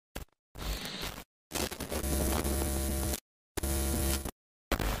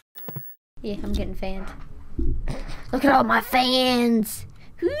Yeah, I'm getting fanned. Look at all my fans.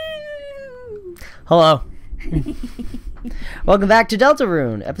 Hello. Welcome back to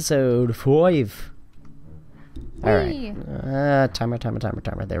Deltarune, episode 5. Alright. Timer.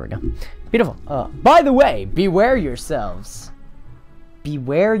 There we go. Beautiful. By the way, beware yourselves.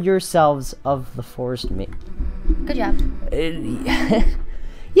 Beware yourselves of the forest meat. Good job.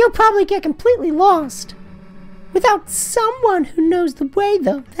 You'll probably get completely lost. Without someone who knows the way,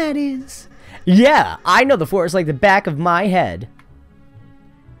 though, that is. Yeah, I know the forest like the back of my head.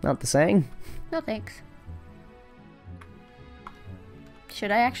 Not the saying? No thanks.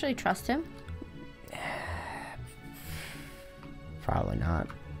 Should I actually trust him? Probably not.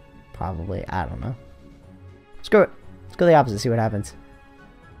 Probably. I don't know. Screw it. Let's go the opposite, see what happens.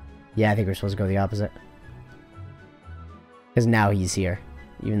 Yeah, I think we're supposed to go the opposite. Because now he's here.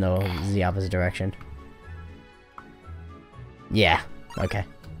 Even though it's the opposite direction. Yeah. Okay.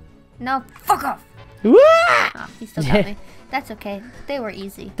 No, fuck off! Wah! Oh, he still got me. That's okay. They were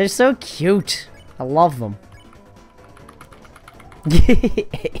easy. They're so cute. I love them. They're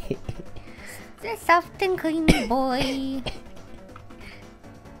soft and clean, boy.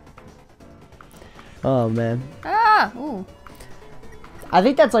 Oh, man. Ah! Ooh. I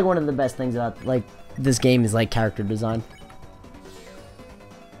think that's like one of the best things about like this game is like character design.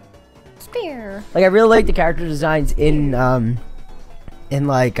 Spear. Like I really like the character designs in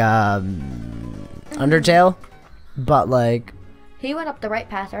like Undertale, but like He went up the right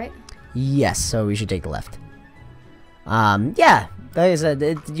path, right? yes, so we should take the left. Yeah, like I said,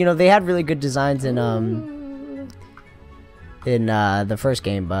 you know, they had really good designs in the first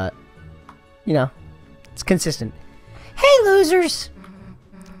game, but you know, it's consistent. Hey losers!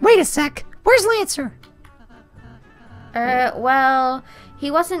 Wait a sec. Where's Lancer? Well,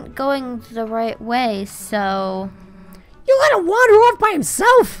 he wasn't going the right way, so... You let him wander off by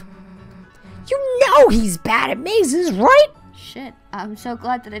himself? You know he's bad at mazes, right? Shit, I'm so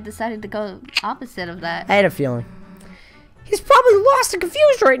glad that I decided to go opposite of that. I had a feeling. He's probably lost and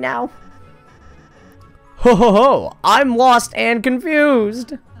confused right now. Ho ho ho! I'm lost and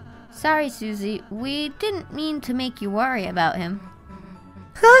confused. Sorry, Susie. We didn't mean to make you worry about him.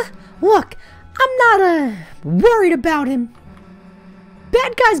 Huh? Look, I'm not worried about him.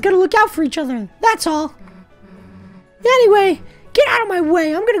 Bad guys gotta look out for each other, that's all. Anyway, get out of my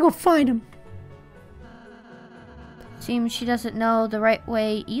way. I'm gonna go find him. Seems she doesn't know the right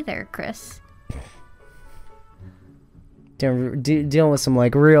way either, Chris. Dealing with some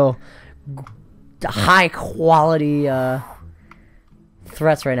like real high quality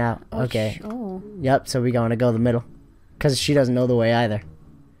threats right now. Oh, okay. Oh. Yep, so we gonna go the middle. Because she doesn't know the way either.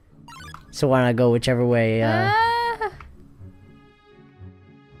 So why not go whichever way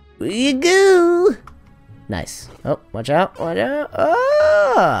we go? Nice. Oh, watch out, watch out.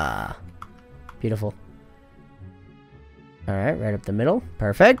 Ah! Beautiful. Alright, right up the middle.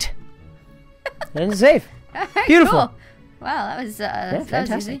 Perfect. And safe. Beautiful. Cool. Wow, that was Yeah, that was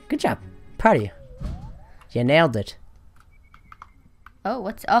fantastic. easy. Good job. Proud of you. You nailed it. Oh,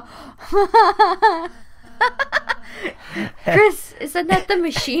 what's Chris, isn't that the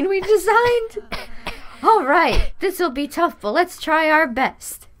machine we designed? All right, this will be tough, but let's try our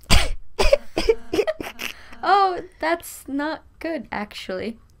best. Oh, that's not good,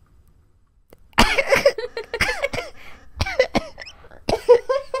 actually.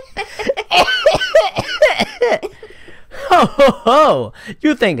 Ho ho ho!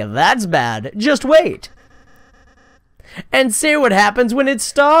 You think that's bad? Just wait. And see what happens when it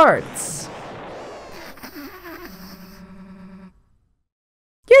starts.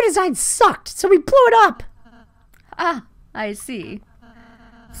 Your design sucked, so we blew it up. Ah, I see.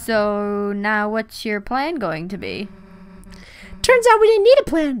 So now what's your plan going to be? Turns out we didn't need a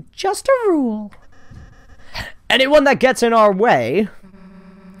plan, just a rule. Anyone that gets in our way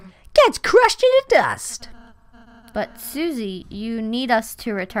gets crushed into dust. But Susie, you need us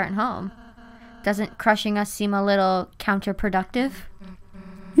to return home. Doesn't crushing us seem a little counterproductive?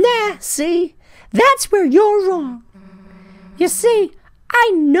 Nah, see? That's where you're wrong. You see,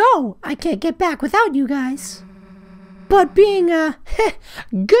 I know I can't get back without you guys. But being a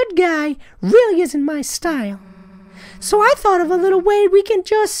good guy really isn't my style. So I thought of a little way we can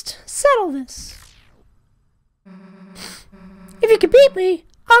just settle this. If you can beat me,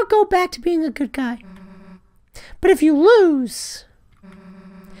 I'll go back to being a good guy. But if you lose,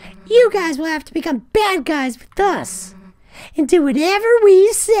 you guys will have to become bad guys with us and do whatever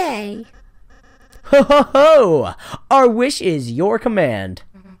we say. Ho ho ho! Our wish is your command.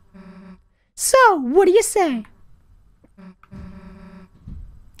 So, what do you say?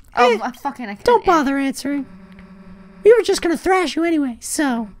 Oh, I can't. Don't bother answering. We were just gonna thrash you anyway,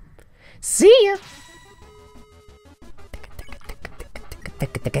 so See ya. Who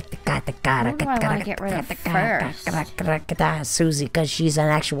do I want to get rid of first? Susie, because she's an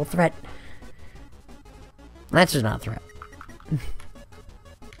actual threat. Lancer's not a threat.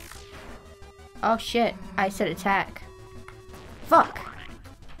 Oh shit, I said attack. Fuck.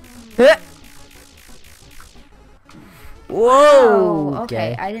 Whoa! Oh,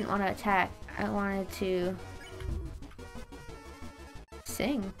 okay, I didn't want to attack. I wanted to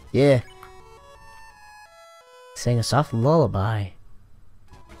sing. Yeah. Sing a soft lullaby.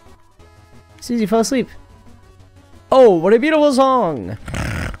 Susie fell asleep. Oh, what a beautiful song!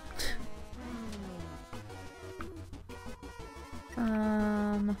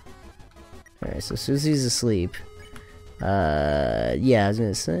 Alright, so Susie's asleep. Yeah, I was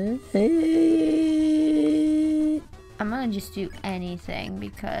gonna say... I'm gonna just do anything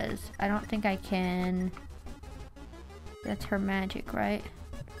because I don't think I can... That's her magic, right?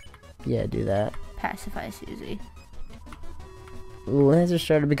 Yeah, do that. Pacify Susie. Lancer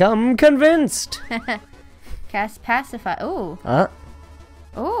started to become convinced! Cast Pacify. Ooh.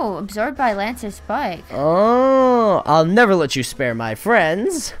 Oh, absorbed by Lancer's spike. Oh, I'll never let you spare my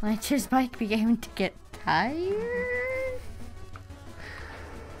friends. Lancer's spike began to get tired.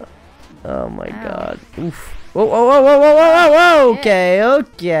 Oh my god. Oof. Whoa, whoa, whoa, whoa, whoa, whoa, whoa, okay,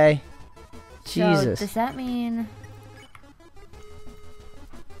 okay. Jesus. So, does that mean...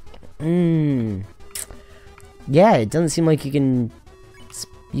 Yeah, it doesn't seem like you can...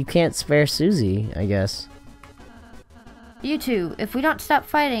 You can't spare Susie, I guess. You two, if we don't stop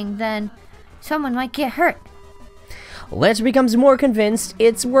fighting, then someone might get hurt. Lancer becomes more convinced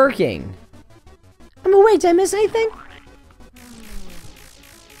it's working. Wait, did I miss anything?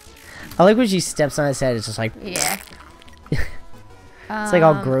 I like when she steps on his head, it's just like... Yeah. It's like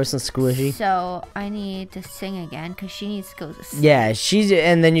all gross and squishy. So, I need to sing again, because she needs to go to sleep. Yeah,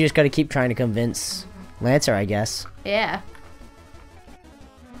 and then you just gotta keep trying to convince Lancer, I guess. Yeah.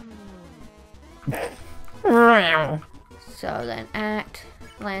 So then act,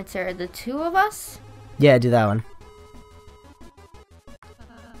 Lancer, the two of us? Yeah, do that one.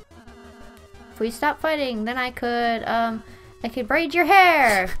 If we stop fighting, then I could braid your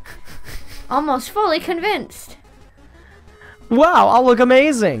hair. Almost fully convinced. Wow, I'll look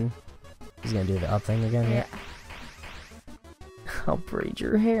amazing. He's gonna do the up thing again, yeah. I'll braid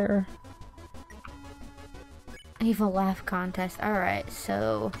your hair. Evil laugh contest. Alright,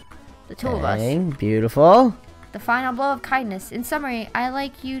 so the two of us. Beautiful. The final blow of kindness. In summary, I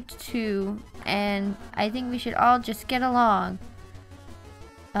like you two, and I think we should all just get along.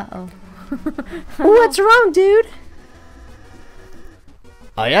 Uh-oh. What's wrong, dude?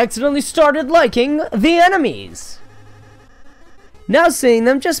 I accidentally started liking the enemies. Now seeing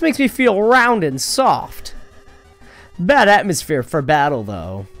them just makes me feel round and soft. Bad atmosphere for battle,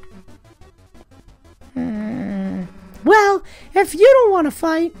 though. Well, if you don't want to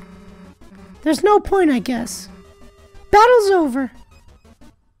fight, there's no point, I guess. Battle's over.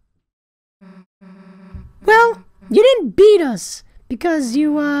 Well, you didn't beat us because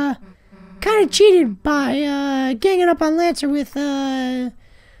you, kind of cheated by, ganging up on Lancer with,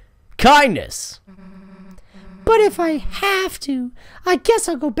 Kindness. But if I have to, I guess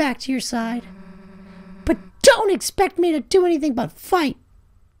I'll go back to your side. But don't expect me to do anything but fight.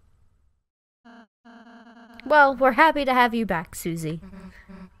 Well, we're happy to have you back, Susie.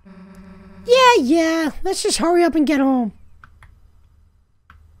 Yeah, let's just hurry up and get home.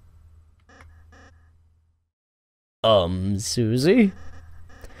 Susie?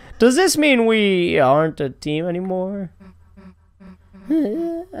 Does this mean we aren't a team anymore?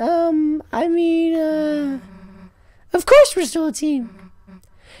 I mean, of course we're still a team.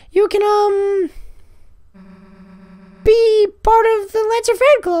 You can, be part of the Lancer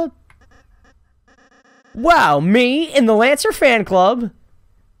fan club. Wow, me in the Lancer fan club?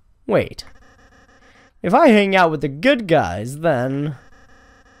 Wait. If I hang out with the good guys, then...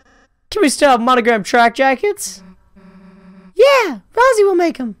 Can we still have monogram track jackets? Yeah, Rosie will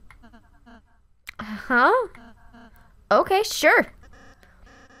make them. Huh? Okay, sure.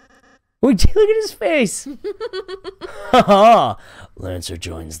 Wait, look at his face. Haha, Lancer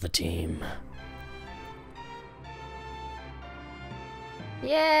joins the team.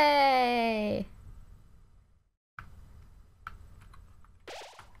 Yay!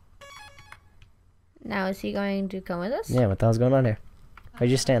 Now is he going to come with us? Yeah, what the hell's going on here?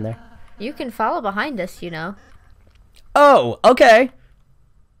 Why'd you stand there? You can follow behind us, you know. Oh, okay.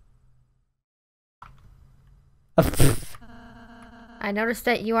 I noticed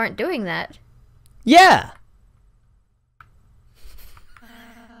that you aren't doing that. Yeah.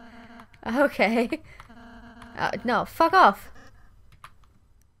 Okay. No, fuck off.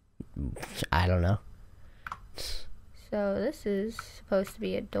 I don't know. So this is supposed to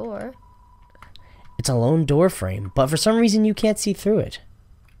be a door. It's a lone door frame, but for some reason you can't see through it.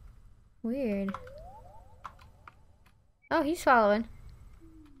 Weird. Oh, he's following.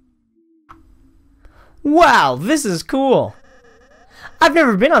 Wow, this is cool. I've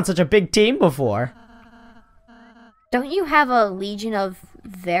never been on such a big team before. Don't you have a legion of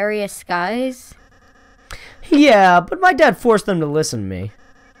various guys? Yeah, but my dad forced them to listen to me.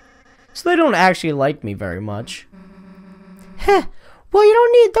 So they don't actually like me very much. Heh, well, you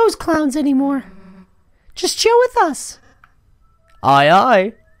don't need those clowns anymore. Just chill with us. Aye,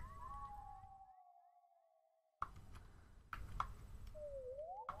 aye.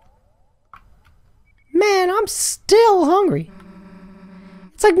 Man, I'm still hungry.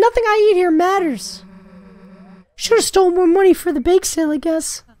 It's like nothing I eat here matters. Should have stole more money for the bake sale, I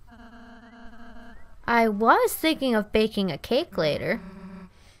guess. I was thinking of baking a cake later.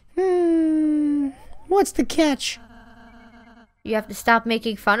 What's the catch? You have to stop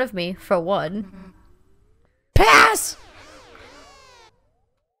making fun of me, for one. Pass!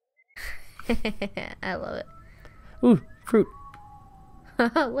 I love it. Ooh, fruit.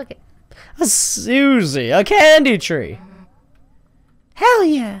 Look at. A Susie, a candy tree. Hell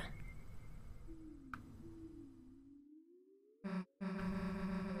yeah!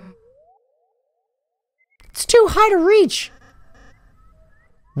 It's too high to reach.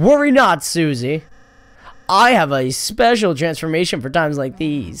 Worry not, Susie. I have a special transformation for times like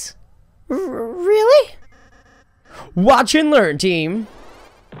these. Really? Watch and learn, team.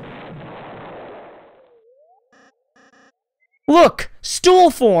 Look,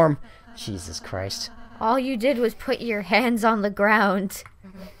 stool form. Jesus Christ. All you did was put your hands on the ground.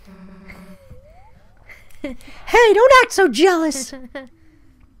 Hey, don't act so jealous.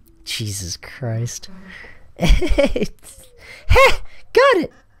 Jesus Christ. Heh, got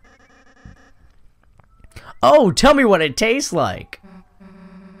it. Oh, tell me what it tastes like.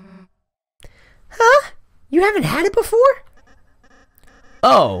 Huh? You haven't had it before?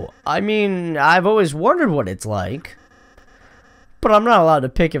 Oh, I mean, I've always wondered what it's like. But I'm not allowed to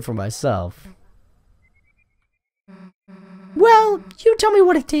pick it for myself. Well, you tell me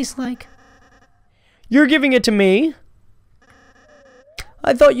what it tastes like. You're giving it to me?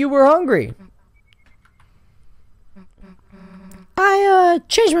 I thought you were hungry. I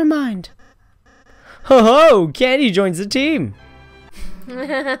changed my mind. Ho ho! Candy joins the team.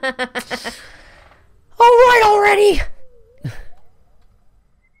 Alright already!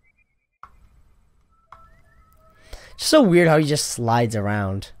 So weird how he just slides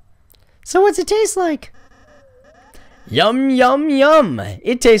around. So what's it taste like? Yum, yum, yum.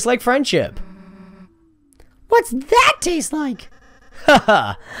 It tastes like friendship. What's that taste like?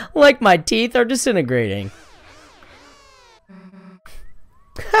 Haha, like my teeth are disintegrating.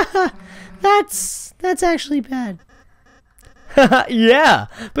 That's actually bad. Haha, yeah,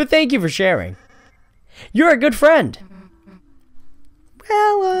 but thank you for sharing. You're a good friend.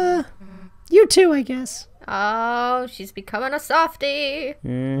 Well, you too, I guess. Oh, she's becoming a softie.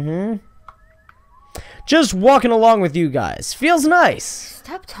 Mm-hmm. Just walking along with you guys. Feels nice.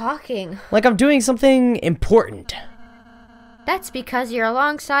 Stop talking. Like I'm doing something important. That's because you're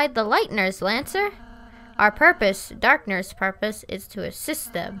alongside the Lightners, Lancer. Our purpose, Darkner's purpose, is to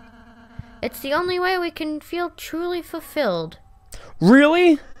assist them. It's the only way we can feel truly fulfilled.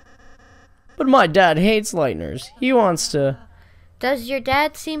 Really? But my dad hates Lightners. He wants to... Does your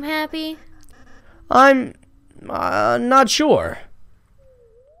dad seem happy? I'm... not sure.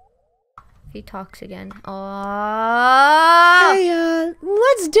 He talks again. Oh. Hey,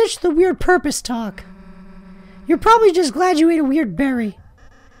 let's ditch the weird purpose talk. You're probably just glad you ate a weird berry.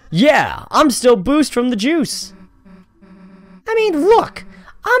 Yeah, I'm still boosted from the juice. I mean, look,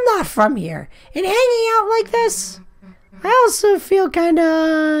 I'm not from here, and hanging out like this, I also feel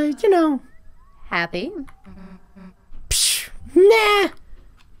kinda, you know... Happy? Psh, nah.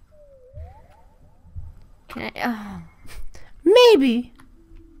 Can I... Maybe.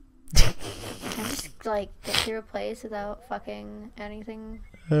 Can I just, like, get through a place without fucking anything?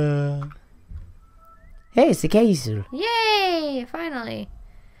 Hey, it's the castle. Yay! Finally.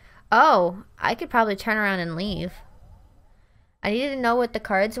 Oh, I could probably turn around and leave. I needed to know what the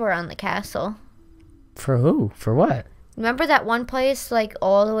cards were on the castle. For who? For what? Remember that one place, like,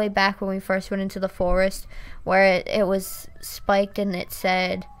 all the way back when we first went into the forest, where it was spiked and it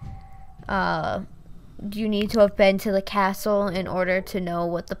said, you need to have been to the castle in order to know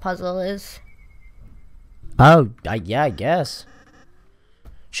what the puzzle is? Oh, yeah, I guess.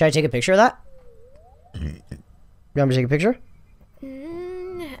 Should I take a picture of that? You want me to take a picture?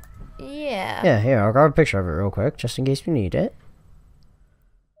 Yeah. Yeah, here, I'll grab a picture of it real quick, just in case we need it.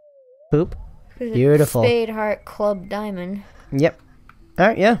 Boop. Beautiful. Spade, heart, club, diamond. Yep.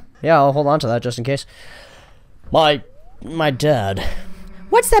 Alright, yeah. Yeah, I'll hold on to that just in case. My dad.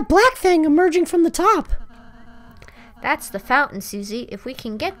 What's that black thing emerging from the top? That's the fountain, Susie. If we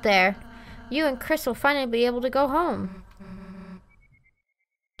can get there, you and Chris will finally be able to go home.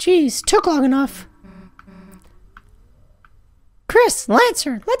 Jeez, took long enough. Chris,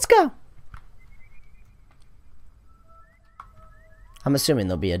 Lancer, let's go. I'm assuming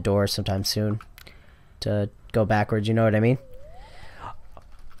there'll be a door sometime soon to go backwards, you know what I mean?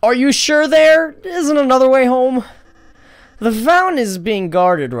 Are you sure there isn't another way home? The fountain is being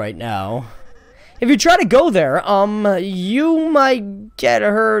guarded right now. If you try to go there, you might get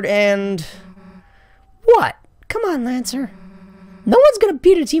hurt and... What? Come on, Lancer. No one's gonna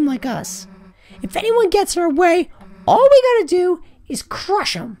beat a team like us. If anyone gets in our way, all we gotta do is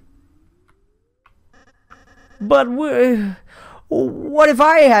crush them. But what if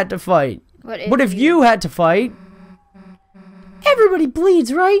I had to fight? What if you had to fight? Everybody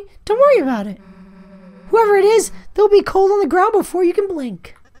bleeds, right? Don't worry about it. Whoever it is, they'll be cold on the ground before you can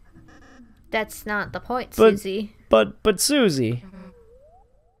blink. That's not the point, Susie. But Susie.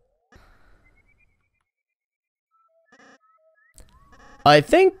 I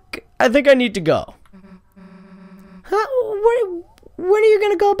think I need to go. Huh? When are you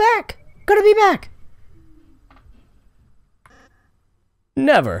gonna go back? Gonna be back?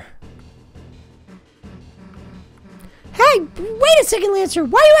 Never. Hey, wait a second, Lancer.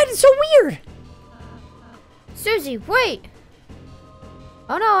 Why are you acting so weird? Susie, wait!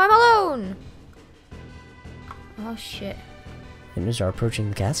 Oh no, I'm alone! Oh shit. Enemies are approaching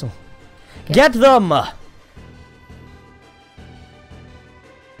the castle. Get them!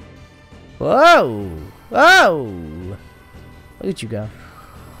 Whoa! Whoa! Look at you go.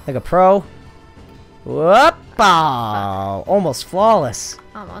 Like a pro. Whoop! Almost flawless.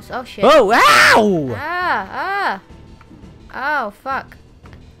 Almost. Oh shit. Oh, ow! Oh, fuck.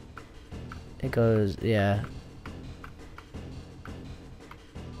 It goes, yeah.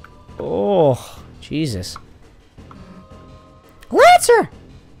 Oh, Jesus. Lancer!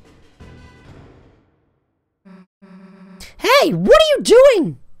 Hey, what are you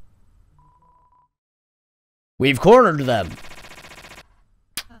doing? We've cornered them.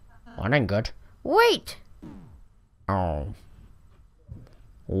 That ain't good. Wait! Oh.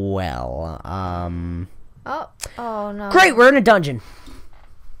 Well, Oh no. Great, we're in a dungeon.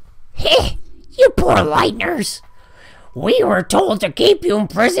 Heh, you poor Lightners. We were told to keep you in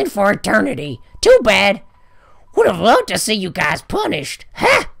prison for eternity. Too bad. Would have loved to see you guys punished.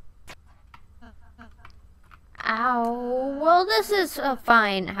 Huh? Ow. Well, this is a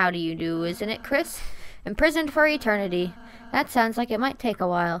fine how do you do, isn't it, Chris? Imprisoned for eternity. That sounds like it might take a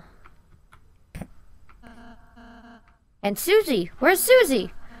while. And Susie! Where's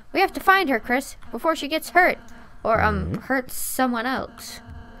Susie? We have to find her, Chris, before she gets hurt. Or, hurts someone else.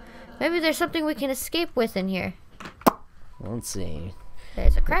 Maybe there's something we can escape with in here. Let's see.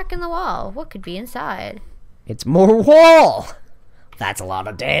 There's a crack in the wall. What could be inside? It's more wall! That's a lot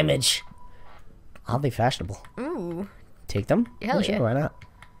of damage. Oddly fashionable. Ooh. Take them? Hell Sure, yeah. why not?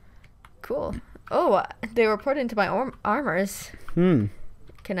 Cool. Oh, they were put into my armors. Hmm.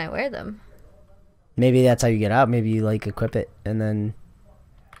 Can I wear them? Maybe that's how you get out. Maybe you, like, equip it and then...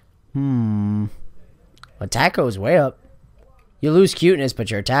 Attack goes way up. You lose cuteness,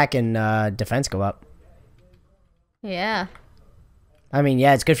 but your attack and defense go up. Yeah. I mean,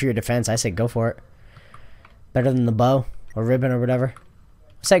 yeah, it's good for your defense. I say go for it. Better than the bow or ribbon or whatever.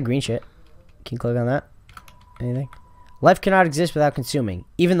 What's that green shit? Can you click on that? Anything? Life cannot exist without consuming.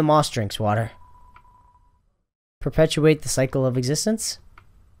 Even the moss drinks water. Perpetuate the cycle of existence?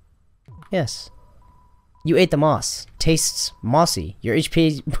 Yes. You ate the moss. Tastes mossy. Your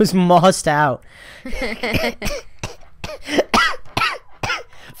HP was mossed out.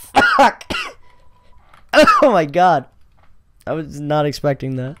 Fuck! Oh my god. I was not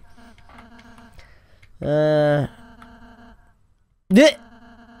expecting that.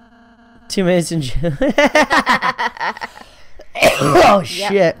 2 minutes in jail. Oh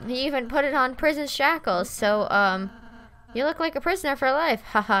shit. Yep. He even put it on prison shackles, so you look like a prisoner for life.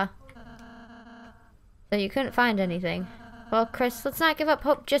 Haha. So you couldn't find anything. Well, Chris, let's not give up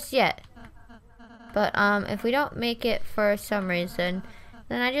hope just yet. But if we don't make it for some reason,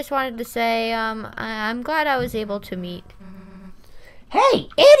 then I just wanted to say I'm glad I was able to meet. Hey,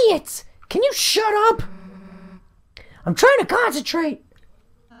 idiots! Can you shut up? I'm trying to concentrate.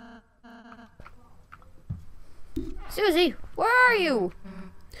 Susie, where are you?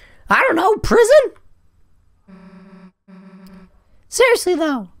 I don't know, prison? Seriously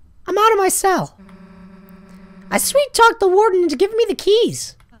though, I'm out of my cell. I sweet talked the warden into giving me the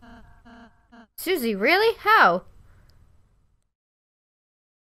keys. Susie, really? How?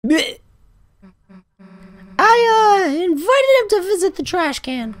 Blech. I invited him to visit the trash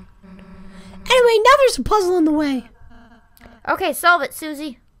can. Anyway, now there's a puzzle in the way. Okay, solve it,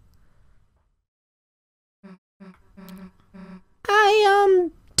 Susie. I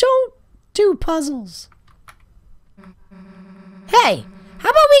don't do puzzles. Hey, how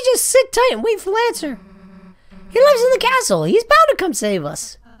about we just sit tight and wait for Lancer? He lives in the castle. He's bound to come save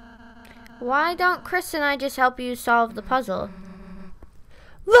us. Why don't Chris and I just help you solve the puzzle?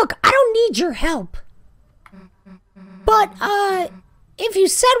 Look, I don't need your help. But, if you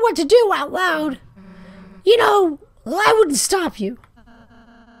said what to do out loud, you know, I wouldn't stop you.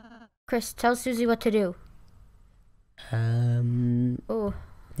 Chris, tell Susie what to do. Ooh.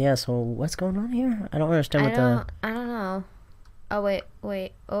 Yeah, so what's going on here? I don't understand what I don't know. Oh, wait.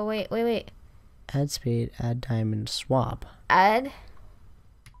 Oh, wait. Add speed, add diamond, swap. Add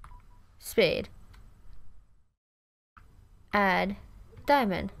spade. Add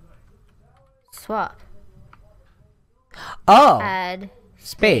diamond. Swap. Oh! Add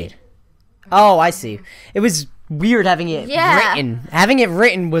Spade. Oh, I see. It was weird having it written. Having it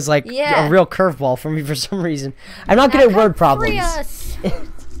written was like a real curveball for me for some reason. I'm not good at word problems.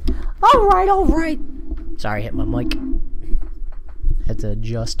 All right. Sorry, hit my mic. Had to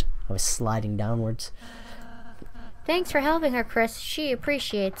adjust. I was sliding downwards. Thanks for helping her, Chris. She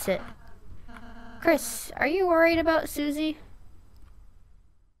appreciates it. Chris, are you worried about Susie?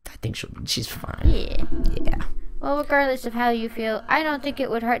 I think she's fine. Yeah. Well, regardless of how you feel, I don't think it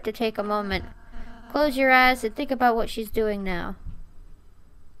would hurt to take a moment. Close your eyes and think about what she's doing now.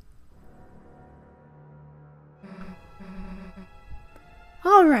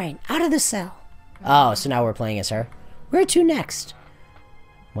 All right, out of the cell. Oh, so now we're playing as her. Where to next?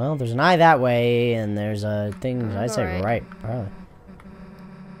 Well, there's an eye that way, and there's a thing. I'd say right, probably.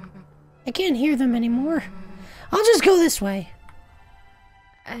 I can't hear them anymore. I'll just go this way.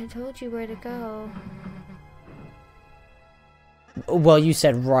 I told you where to go. Well, you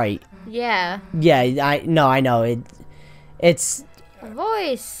said right. Yeah. Yeah, I know. It's A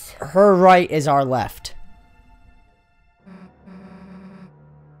voice. her right is our left.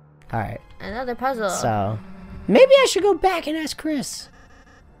 All right. Another puzzle. So, Maybe I should go back and ask Chris.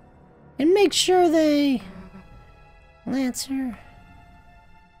 And make sure they... Lancer...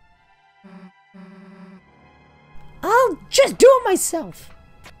 I'll just do it myself.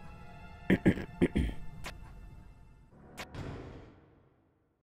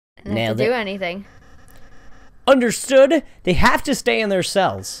 Nailed to do it. anything. Understood. They have to stay in their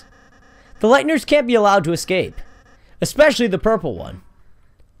cells. The Lightners can't be allowed to escape, especially the purple one.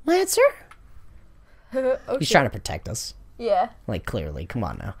 Lancer? He's trying to protect us. Yeah. Like, clearly. Come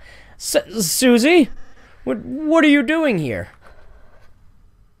on now. Susie? What are you doing here?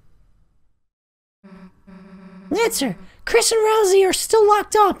 Lancer, Chris and Rousey are still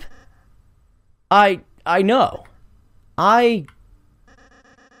locked up. I know. I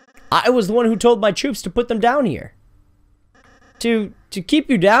was the one who told my troops to put them down here. To keep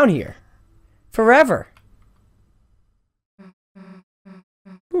you down here. Forever.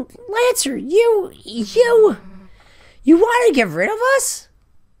 Lancer, you want to get rid of us?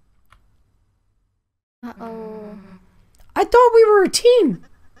 Uh-oh. I thought we were a team.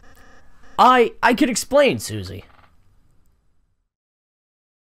 I could explain, Susie.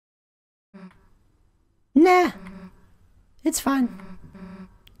 Nah. It's fine.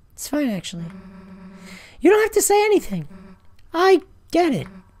 It's fine, actually. You don't have to say anything. I get it.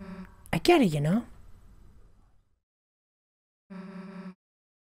 I get it, you know?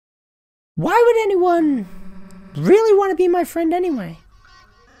 Why would anyone really want to be my friend anyway?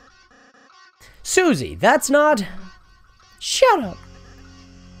 Susie, that's not... Shut up.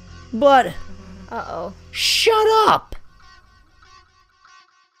 But... Uh-oh. Shut up!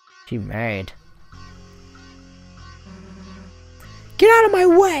 She married. Get out of my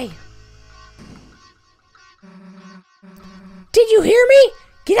way! Did you hear me?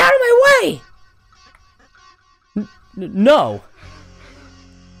 Get out of my way! No.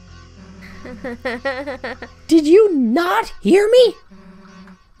 Did you not hear me?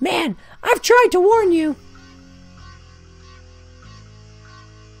 Man, I've tried to warn you.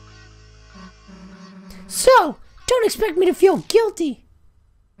 So, don't expect me to feel guilty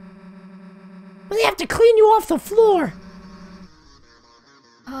when they have to clean you off the floor.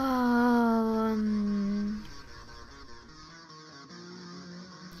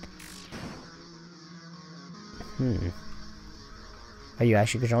 Are you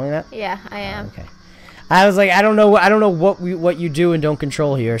actually controlling that? Yeah, I am. Okay. I was like, I don't know what you do and don't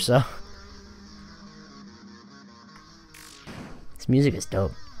control here, so. This music is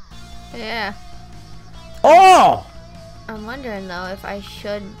dope. Yeah. Oh! I'm wondering though if I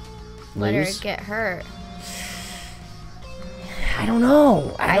should let her Lose? get hurt. I don't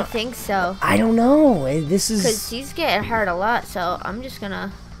know. I think so. I don't know. This Because is... he's getting hurt a lot, so I'm just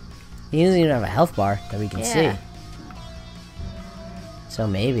gonna... He doesn't even have a health bar that we can see. So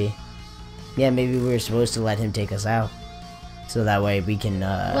maybe. Yeah, maybe we were supposed to let him take us out. So that way we can,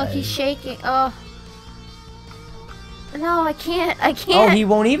 Look, he's shaking. Oh. No, I can't. I Oh, can't. he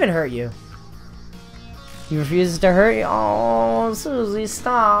won't even hurt you. He refuses to hurt you. Oh, Susie,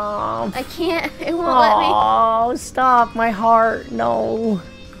 stop. I can't. It won't let me. Oh, stop. My heart. No.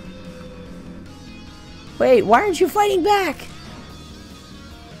 Wait, why aren't you fighting back?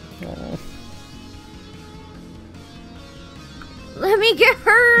 Oh. Let me get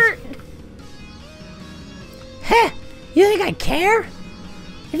hurt. Heh, you think I care?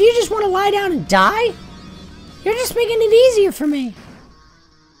 If you just want to lie down and die, you're just making it easier for me.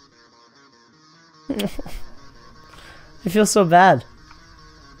 I feel so bad.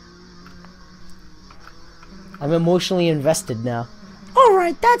 I'm emotionally invested now.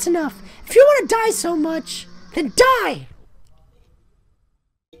 Alright, that's enough. If you want to die so much, then die!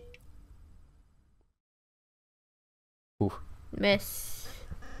 Miss.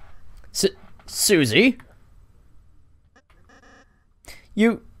 Susie?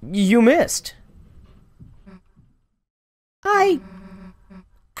 You missed. I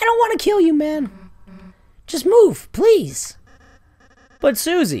don't want to kill you, man. Just move, please. But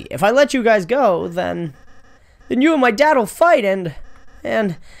Susie, if I let you guys go, then you and my dad will fight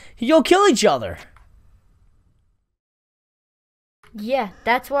and you'll kill each other. Yeah,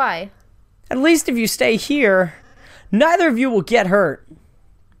 that's why. At least if you stay here, neither of you will get hurt.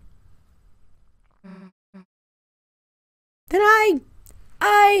 Then I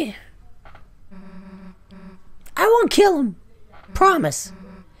won't kill him. Promise.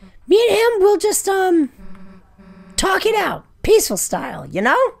 Me and him will just, talk it out. Peaceful style, you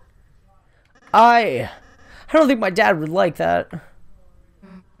know? I don't think my dad would like that.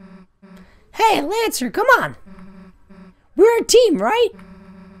 Hey, Lancer, come on. We're a team, right?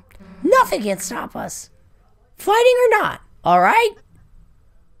 Nothing can stop us. Fighting or not, alright?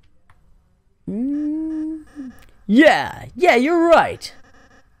 Yeah, you're right.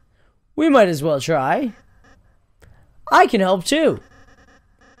 We might as well try. I can help too.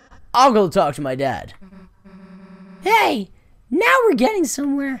 I'll go talk to my dad. Hey, now we're getting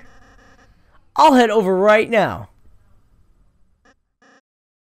somewhere. I'll head over right now.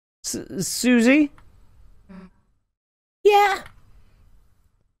 Susie? Yeah.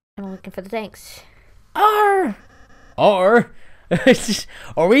 I'm looking for the thanks. Are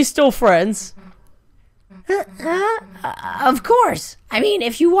we still friends? of course. I mean,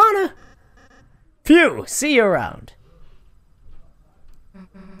 if you wanna. Phew, see you around.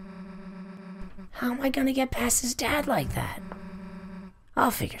 How am I gonna get past his dad like that?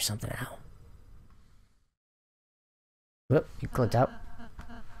 I'll figure something out. Whoop, you clicked out.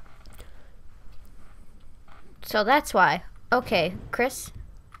 So that's why. Okay, Chris.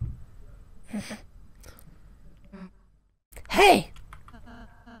 Hey!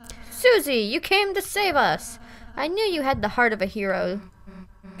 Susie, you came to save us. I knew you had the heart of a hero.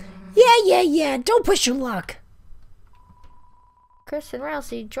 Yeah. Don't push your luck. Chris and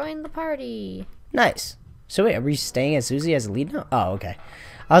Rousey joined the party. Nice. So wait, are we staying as Susie as a lead now? Oh, okay.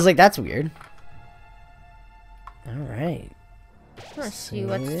 I was like, that's weird. Alright. Let's see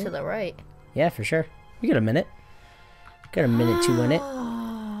what's to the right. Yeah, for sure. We got a minute. Got a minute to win it.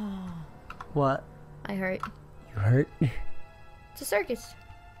 What? I hurt. You hurt? It's a circus.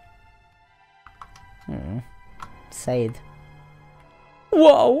 Sad.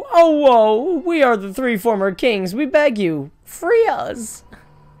 Whoa! Oh, whoa! We are the 3 former kings. We beg you, free us.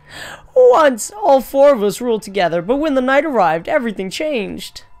 Once, all 4 of us ruled together, but when the night arrived, everything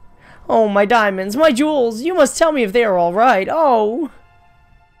changed. Oh, my diamonds, my jewels! You must tell me if they are all right. Oh!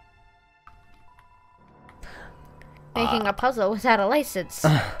 Making a puzzle without a license.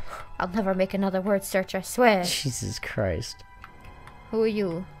 I'll never make another word search, I swear. Jesus Christ. Who are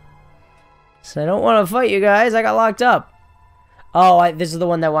you? So I don't want to fight you guys. I got locked up. Oh, this is the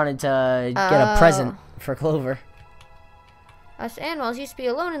one that wanted to get a present for Clover. Us animals used to be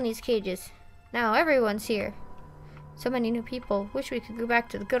alone in these cages. Now everyone's here. So many new people. Wish we could go back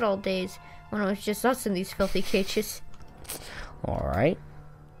to the good old days when it was just us in these filthy cages. Alright.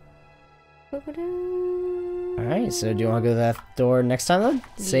 Alright, so do you want to go to that door next time then?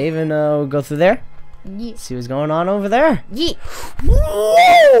 Yeah. Save and we'll go through there? Yeah. See what's going on over there? Yeah.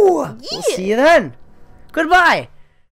 Whoa! Yeah. We'll see you then. Goodbye.